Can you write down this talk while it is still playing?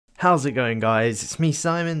How's it going, guys? It's me,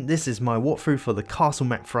 Simon. This is my walkthrough for the Castle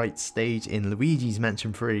Macfright stage in Luigis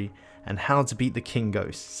Mansion 3 and how to beat the King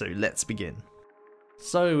Ghost, so let's begin.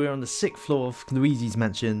 So we're on the 6th floor of Luigis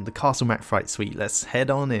Mansion, the Castle Macfright suite. Let's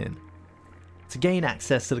head on in. To gain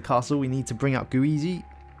access to the castle, we need to bring out Luigi,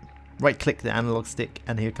 right click the analog stick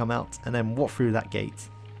and he'll come out, and then walk through that gate.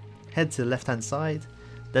 Head to the left hand side,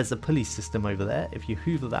 there's a pulley system over there. If you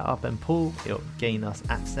hoover that up and pull, it'll gain us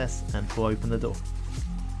access and pull open the door.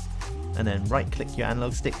 And then right click your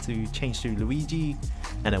analog stick to change to Luigi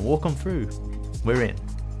and then walk on through. We're in.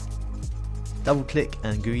 Double click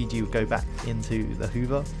and Luigi will go back into the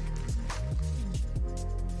hoover.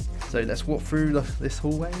 So let's walk through this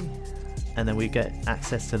hallway and then we get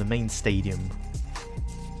access to the main stadium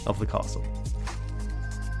of the castle.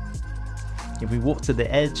 If we walk to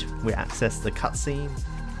the edge, we access the cutscene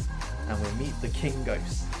and we meet the King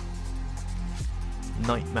Ghost,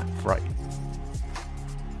 Knight Macfright.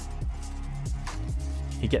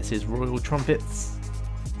 He gets his royal trumpets.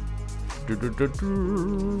 And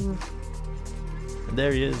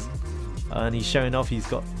there he is. And he's showing off he's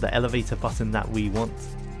got the elevator button that we want.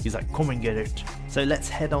 He's like, come and get it. So let's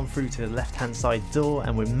head on through to the left hand side door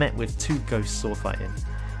and we're met with two ghosts sword fighting.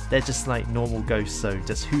 They're just like normal ghosts, so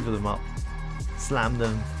just hoover them up, slam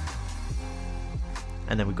them,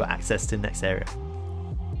 and then we've got access to the next area.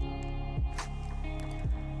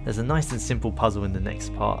 There's a nice and simple puzzle in the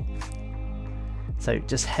next part. So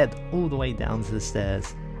just head all the way down to the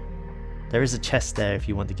stairs. There is a chest there if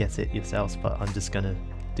you want to get it yourselves, but I'm just going to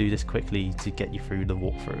do this quickly to get you through the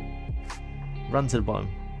walkthrough. Run to the bottom.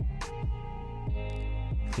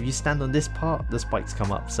 If you stand on this part, the spikes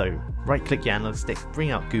come up, so right click your analog stick,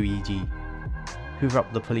 bring out Luigi, hoover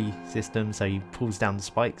up the pulley system so he pulls down the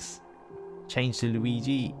spikes, change to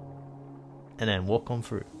Luigi, and then walk on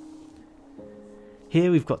through.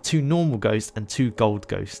 Here we've got two normal ghosts and two gold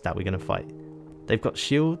ghosts that we're going to fight. They've got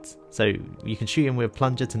shields, so you can shoot him with a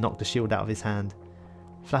plunger to knock the shield out of his hand,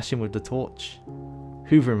 flash him with the torch,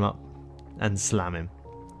 hoover him up, and slam him.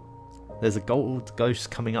 There's a gold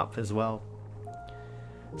ghost coming up as well.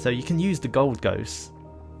 So you can use the gold ghost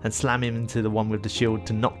and slam him into the one with the shield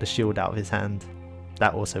to knock the shield out of his hand.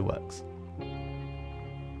 That also works.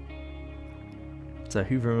 So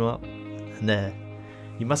hoover him up, and there.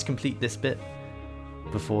 You must complete this bit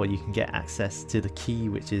before you can get access to the key,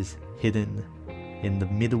 which is hidden in the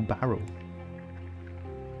middle barrel.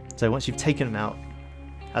 So once you've taken him out,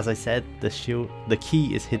 as I said, the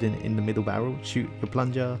key is hidden in the middle barrel. Shoot your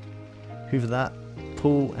plunger, hoover that,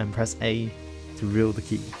 pull and press A to reel the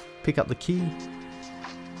key. Pick up the key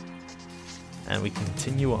and we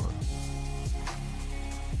continue on.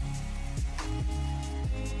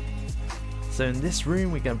 So in this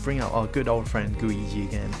room we're going to bring out our good old friend Luigi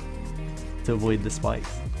again to avoid the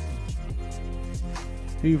spikes.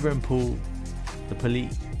 Hoover and pull the pulley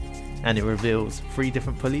and it reveals 3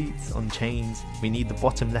 different pulleys on chains. We need the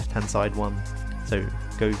bottom left hand side one, so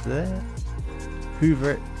go there,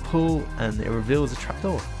 hoover it, pull, and it reveals a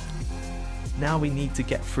trapdoor. Now we need to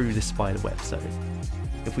get through this spider web, so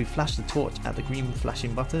if we flash the torch at the green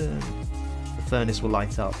flashing button, the furnace will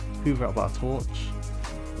light up. Hoover up our torch,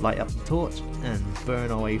 light up the torch and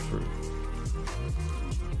burn our way through.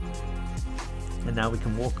 And now we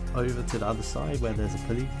can walk over to the other side where there's a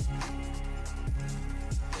pulley.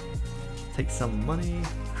 Take some money,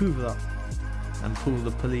 hoover up and pull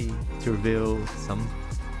the pulley to reveal some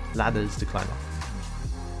ladders to climb up.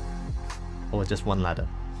 Or just one ladder.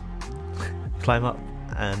 Climb up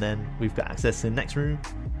and then we've got access to the next room.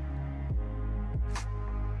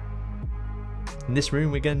 In this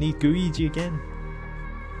room we're going to need Luigi again.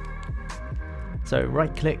 So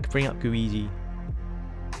right click, bring up Luigi.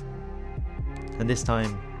 And this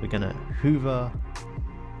time we're going to hoover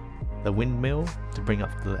the windmill to bring up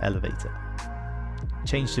the elevator.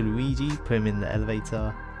 Change to Luigi, put him in the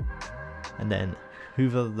elevator, and then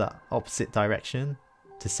hoover the opposite direction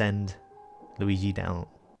to send Luigi down.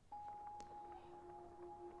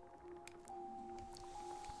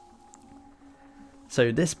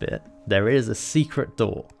 So this bit, there is a secret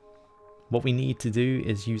door. What we need to do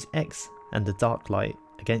is use X and the dark light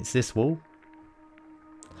against this wall.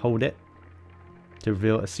 Hold it to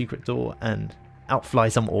reveal a secret door and out fly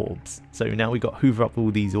some orbs. So now we got to hoover up all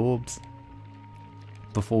these orbs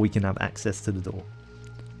before we can have access to the door.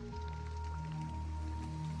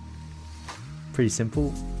 Pretty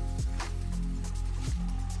simple.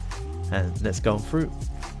 And let's go on through.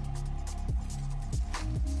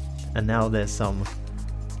 And now there's some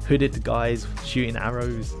hooded guys shooting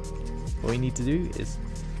arrows. What we need to do is,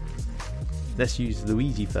 let's use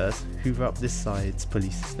Luigi first, hoover up this side's pulley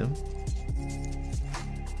system.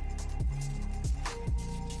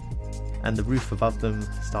 and the roof above them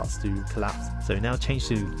starts to collapse. So now change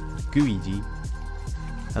to Luigi,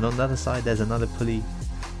 and on the other side there's another pulley.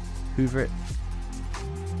 Hoover it,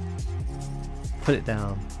 put it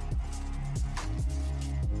down,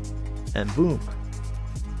 and boom,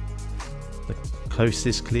 the coast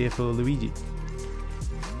is clear for Luigi,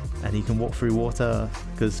 and he can walk through water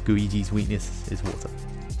because Luigi's weakness is water.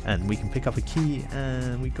 And we can pick up a key,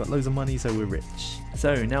 and we've got loads of money, so we're rich.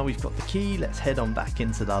 So now we've got the key, let's head on back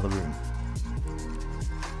into the other room.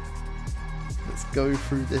 Let's go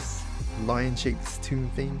through this lion-shaped tomb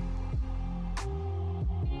thing.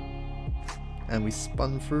 And we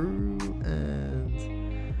spun through,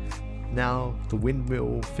 and now the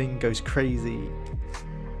windmill thing goes crazy.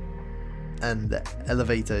 And the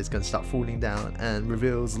elevator is going to start falling down and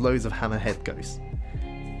reveals loads of hammerhead ghosts.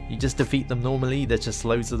 You just defeat them normally, there's just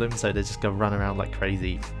loads of them, so they're just going to run around like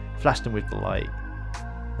crazy. Flash them with the light,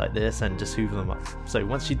 like this, and just hoover them up. So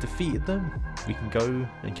once you defeated them, we can go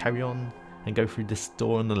and carry on and go through this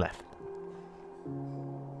door on the left.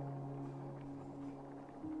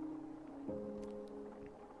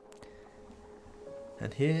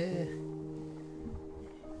 And here...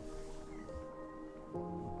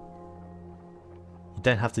 you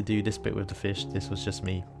don't have to do this bit with the fish, this was just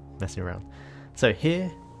me messing around. So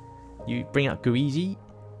here, you bring out Luigi,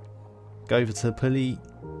 go over to the pulley,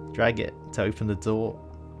 drag it to open the door,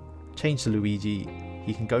 change to Luigi,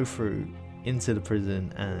 he can go through into the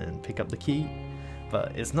prison and pick up the key,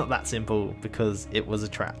 but it's not that simple because it was a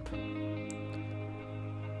trap.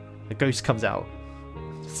 A ghost comes out,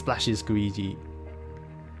 splashes Luigi,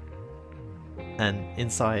 and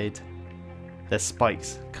inside there's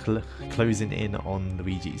spikes closing in on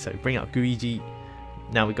Luigi. So bring out Luigi,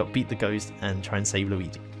 now we've got beat the ghost and try and save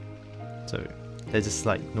Luigi. So they're just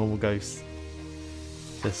like normal ghosts.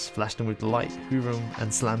 Just flash them with the light, hoover them,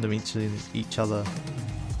 and slam them into each other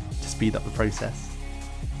to speed up the process.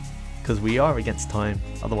 Because we are against time,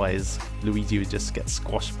 otherwise Luigi would just get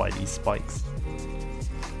squashed by these spikes.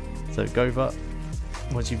 So go over,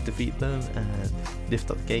 once you've defeated them, and lift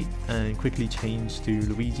up the gate and quickly change to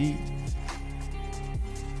Luigi.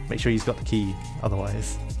 Make sure he's got the key,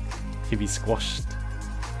 otherwise he'll be squashed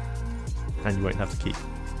and you won't have the key.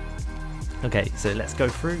 Okay, so let's go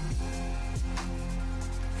through.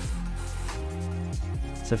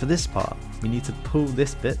 So for this part, we need to pull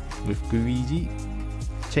this bit with Luigi,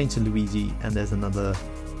 change to Luigi, and there's another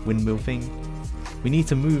windmill thing. We need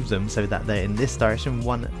to move them so that they're in this direction,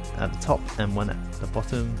 one at the top and one at the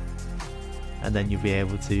bottom, and then you'll be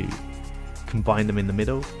able to combine them in the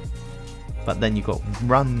middle. But then you've got to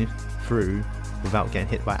run through without getting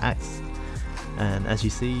hit by axe, and as you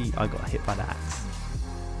see, I got hit by the axe.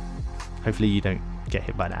 Hopefully you don't get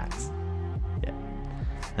hit by the axe. Yeah.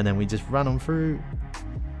 And then we just run on through,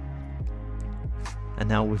 and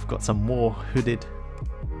now we've got some more hooded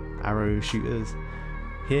arrow shooters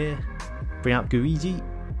here. Bring out Luigi,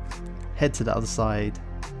 head to the other side,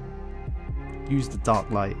 use the dark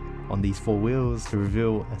light on these four wheels to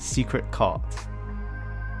reveal a secret cart.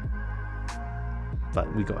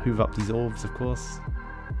 But we got to hoover up these orbs, of course.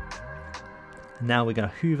 Now we're going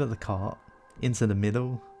to hoover the cart into the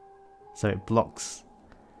middle so it blocks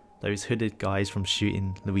those hooded guys from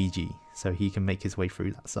shooting Luigi, so he can make his way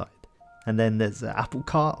through that side. And then there's an apple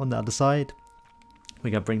cart on the other side.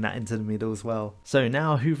 We're going to bring that into the middle as well. So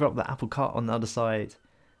now hoover up the apple cart on the other side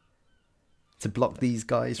to block these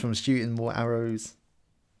guys from shooting more arrows.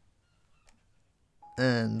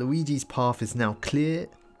 And Luigi's path is now clear.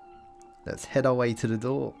 Let's head our way to the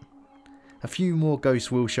door. A few more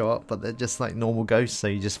ghosts will show up, but they're just like normal ghosts, so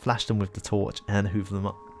you just flash them with the torch and hoover them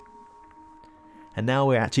up. And now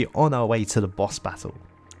we're actually on our way to the boss battle.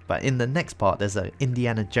 But in the next part, there's an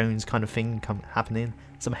Indiana Jones kind of thing happening.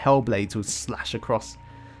 Some Hellblades will slash across,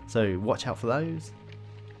 so watch out for those.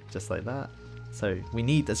 Just like that. So we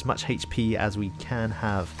need as much HP as we can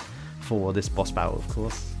have for this boss battle, of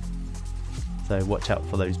course. So watch out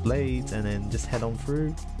for those blades, and then just head on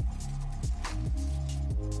through.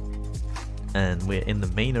 And we're in the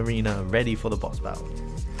main arena, ready for the boss battle.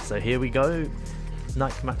 So here we go.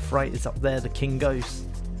 Caslte Macfright is up there, the King Ghost.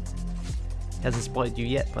 He hasn't spotted you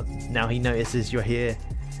yet, but now he notices you're here.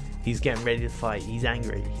 He's getting ready to fight. He's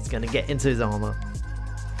angry. He's going to get into his armor.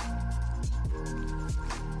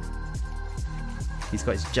 He's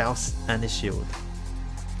got his joust and his shield.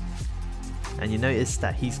 And you notice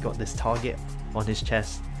that he's got this target on his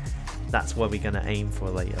chest. That's what we're going to aim for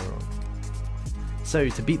later on. So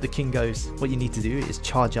to beat the King Ghost, what you need to do is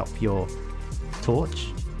charge up your torch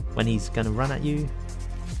when he's going to run at you.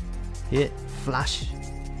 Hit, flash,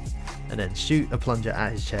 and then shoot a plunger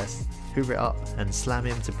at his chest, hoover it up and slam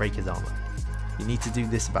him to break his armor. You need to do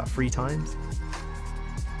this about 3 times.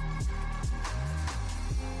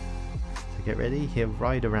 So get ready, he'll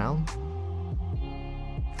ride around.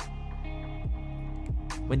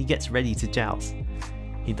 When he gets ready to joust,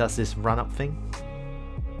 he does this run up thing.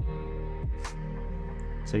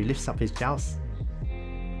 So he lifts up his joust.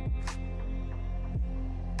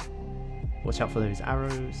 Watch out for those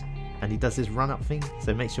arrows. And he does this run up thing,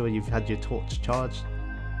 so make sure you've had your torch charged.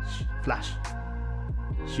 Flash.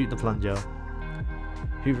 Shoot the plunger.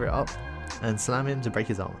 Hoover it up and slam him to break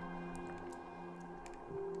his armor.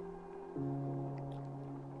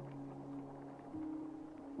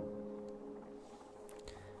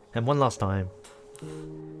 And one last time.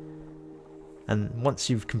 And once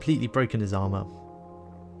you've completely broken his armor,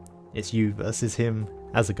 it's you versus him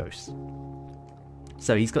as a ghost.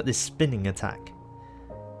 So he's got this spinning attack.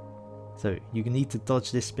 So you need to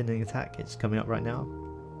dodge this spinning attack. It's coming up right now.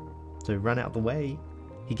 So run out of the way.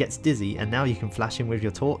 He gets dizzy and now you can flash him with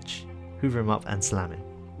your torch, hoover him up and slam him.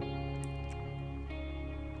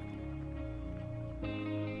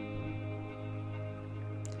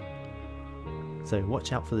 So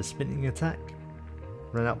watch out for the spinning attack.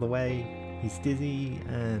 Run out the way. He's dizzy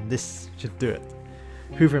and this should do it.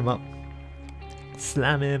 Hoover him up.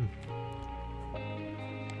 Slam him.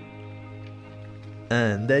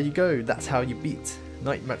 And there you go, that's how you beat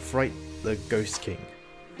Knight Macfright, the Ghost King.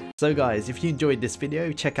 So guys, if you enjoyed this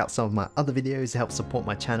video, check out some of my other videos to help support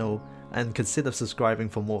my channel and consider subscribing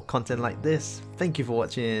for more content like this. Thank you for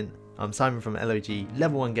watching. I'm Simon from LOG,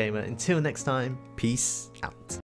 Level 1 Gamer. Until next time, peace out.